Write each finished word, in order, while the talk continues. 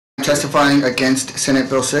Testifying against Senate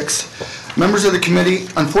Bill 6. Members of the committee,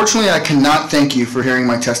 unfortunately I cannot thank you for hearing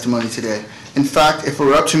my testimony today. In fact, if it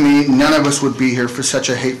were up to me, none of us would be here for such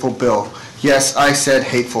a hateful bill. Yes, I said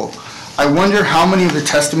hateful. I wonder how many of the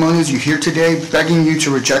testimonies you hear today begging you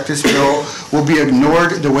to reject this bill will be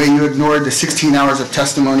ignored the way you ignored the 16 hours of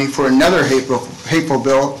testimony for another hateful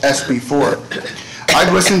bill, SB4.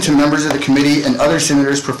 I've listened to members of the committee and other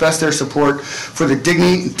senators profess their support for the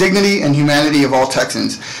dignity and humanity of all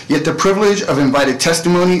Texans. Yet the privilege of invited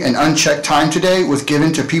testimony and unchecked time today was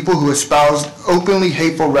given to people who espoused openly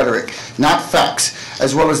hateful rhetoric, not facts,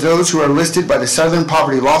 as well as those who are listed by the Southern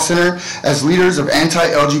Poverty Law Center as leaders of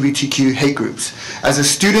anti-LGBTQ hate groups. As a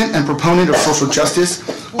student and proponent of social justice,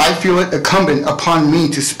 I feel it incumbent upon me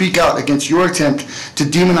to speak out against your attempt to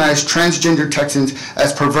demonize transgender Texans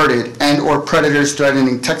as perverted and or predators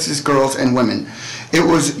threatening Texas girls and women. It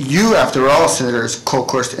was you, after all, Senators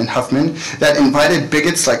Kolkhorst and Huffman, that invited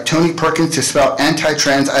bigots like Tony Perkins to spout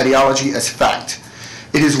anti-trans ideology as fact.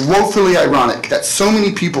 It is woefully ironic that so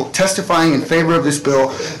many people testifying in favor of this bill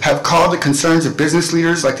have called the concerns of business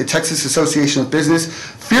leaders like the Texas Association of Business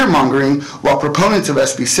fear-mongering, while proponents of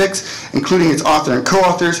SB6, including its author and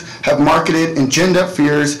co-authors, have marketed and ginned up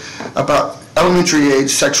fears about elementary-age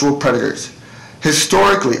sexual predators.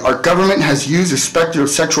 Historically, our government has used the specter of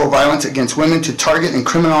sexual violence against women to target and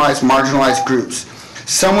criminalize marginalized groups.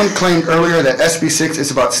 Someone claimed earlier that SB6 is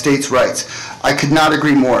about states' rights. I could not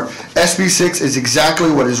agree more. SB6 is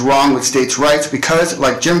exactly what is wrong with states' rights because,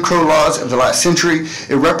 like Jim Crow laws of the last century,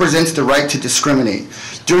 it represents the right to discriminate.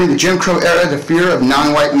 During the Jim Crow era, the fear of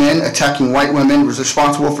non-white men attacking white women was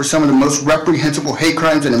responsible for some of the most reprehensible hate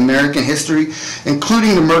crimes in American history,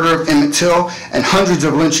 including the murder of Emmett Till and hundreds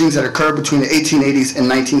of lynchings that occurred between the 1880s and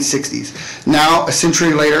 1960s. Now, a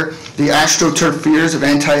century later, the astroturf fears of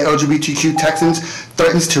anti-LGBTQ Texans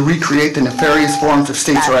threatens to recreate the nefarious forms of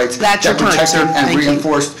states' rights that protected and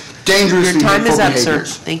reinforced dangerously hateful behaviors. Your time is up,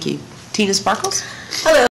 sir. Thank you. Tina Sparkles? Hello.